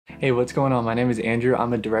Hey, what's going on? My name is Andrew.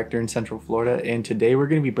 I'm a director in Central Florida, and today we're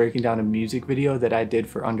going to be breaking down a music video that I did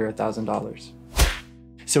for under $1,000.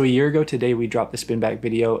 So a year ago today, we dropped the spin back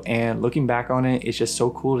video, and looking back on it, it's just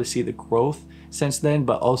so cool to see the growth since then,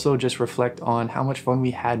 but also just reflect on how much fun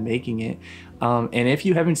we had making it. And if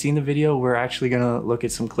you haven't seen the video, we're actually going to look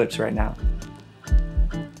at some clips right now.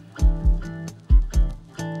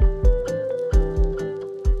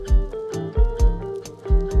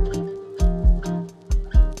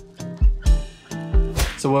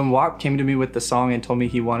 So when WAP came to me with the song and told me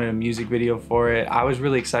he wanted a music video for it, I was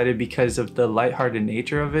really excited because of the lighthearted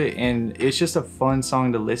nature of it, and it's just a fun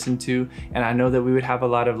song to listen to, and I know that we would have a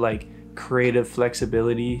lot of like creative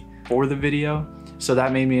flexibility for the video. So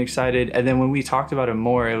that made me excited. And then when we talked about it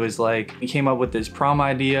more, it was like we came up with this prom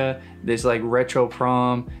idea, this like retro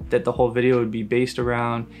prom that the whole video would be based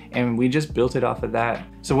around, and we just built it off of that.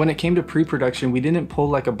 So when it came to pre-production, we didn't pull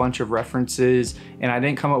like a bunch of references, and I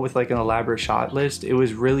didn't come up with like an elaborate shot list. It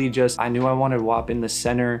was really just, I knew I wanted WAP in the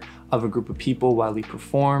center of a group of people while he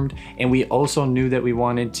performed, and we also knew that we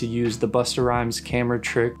wanted to use the Busta Rhymes camera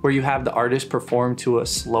trick where you have the artist perform to a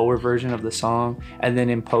slower version of the song, and then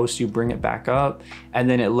in post you bring it back up, and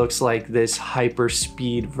then it looks like this hyper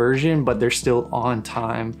speed version, but they're still on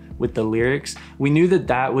time with the lyrics. We knew that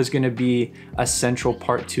that was going to be a central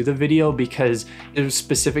part to the video because it was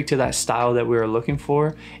specific to that style that we were looking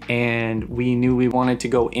for, and we knew we wanted to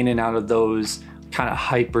go in and out of those kind of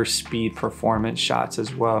hyper speed performance shots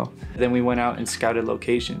as well. Then we went out and scouted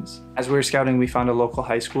locations. As we were scouting, we found a local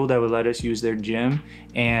high school that would let us use their gym,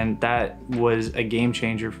 and that was a game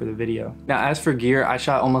changer for the video. Now, as for gear, I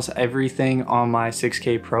shot almost everything on my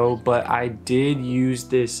 6K Pro, but I did use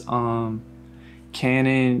this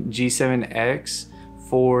Canon G7X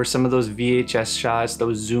for some of those VHS shots,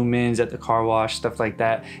 those zoom ins at the car wash, stuff like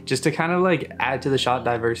that, just to kind of like add to the shot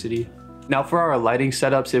diversity. Now for our lighting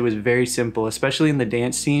setups, it was very simple, especially in the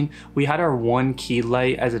dance scene. We had our one key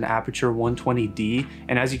light as an aperture 120D,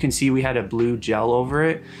 and as you can see, we had a blue gel over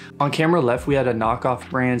it. On camera left, we had a knockoff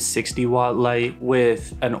brand 60-watt light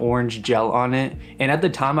with an orange gel on it. And at the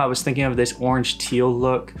time, I was thinking of this orange teal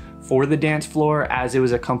look for the dance floor as it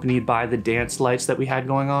was accompanied by the dance lights that we had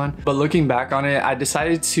going on. But looking back on it, I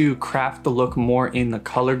decided to craft the look more in the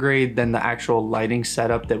color grade than the actual lighting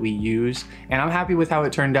setup that we use. And I'm happy with how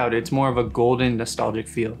it turned out. It's more of a golden nostalgic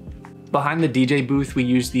feel. Behind the DJ booth, we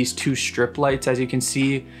used these two strip lights, as you can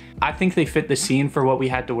see. I think they fit the scene for what we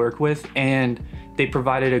had to work with, and they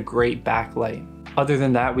provided a great backlight. Other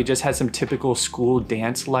than that, we just had some typical school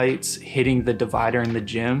dance lights hitting the divider in the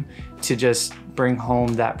gym to just bring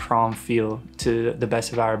home that prom feel to the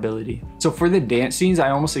best of our ability. So for the dance scenes, I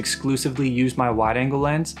almost exclusively used my wide angle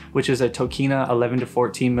lens, which is a Tokina 11 to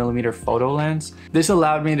 14 millimeter photo lens. This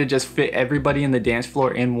allowed me to just fit everybody in the dance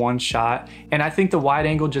floor in one shot, and I think the wide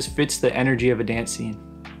angle just fits the energy of a dance scene.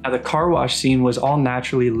 Now the car wash scene was all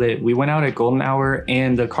naturally lit. We went out at golden hour,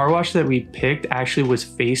 and the car wash that we picked actually was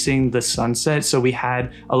facing the sunset, so we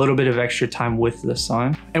had a little bit of extra time with the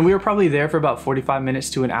sun. And we were probably there for about 45 minutes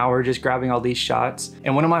to an hour just grabbing all these shots.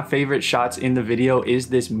 And one of my favorite shots in the video is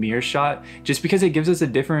this mirror shot, just because it gives us a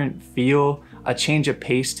different feel, a change of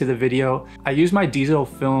pace to the video. I used my diesel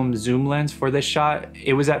film zoom lens for this shot.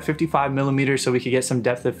 It was at 55 millimeters so we could get some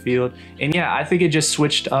depth of field. And yeah, I think it just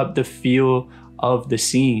switched up the feel of the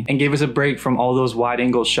scene and gave us a break from all those wide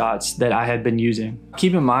angle shots that I had been using.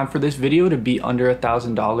 Keep in mind, for this video to be under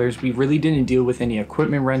 $1,000, we really didn't deal with any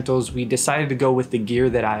equipment rentals. We decided to go with the gear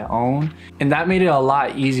that I own, and that made it a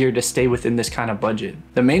lot easier to stay within this kind of budget.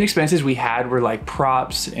 The main expenses we had were like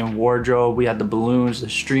props and wardrobe. We had the balloons, the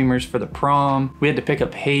streamers for the prom. We had to pick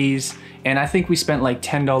up haze, and I think we spent like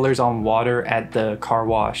 $10 on water at the car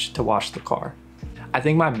wash to wash the car. I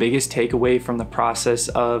think my biggest takeaway from the process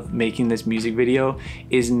of making this music video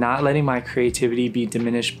is not letting my creativity be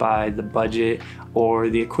diminished by the budget or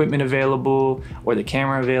the equipment available or the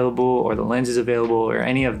camera available or the lenses available or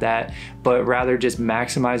any of that, but rather just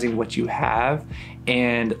maximizing what you have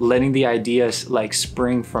and letting the ideas like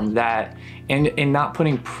spring from that, and not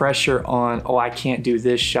putting pressure on, oh, I can't do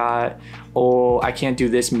this shot, oh, I can't do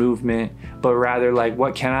this movement, but rather like,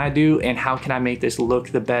 what can I do and how can I make this look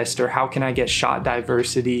the best, or how can I get shot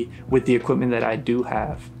diversity with the equipment that I do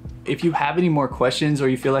have. If you have any more questions or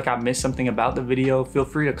you feel like I missed something about the video, feel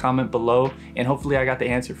free to comment below and hopefully I got the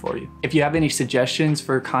answer for you. If you have any suggestions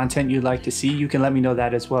for content you'd like to see, you can let me know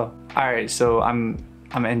that as well. All right, so I'm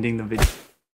ending the video.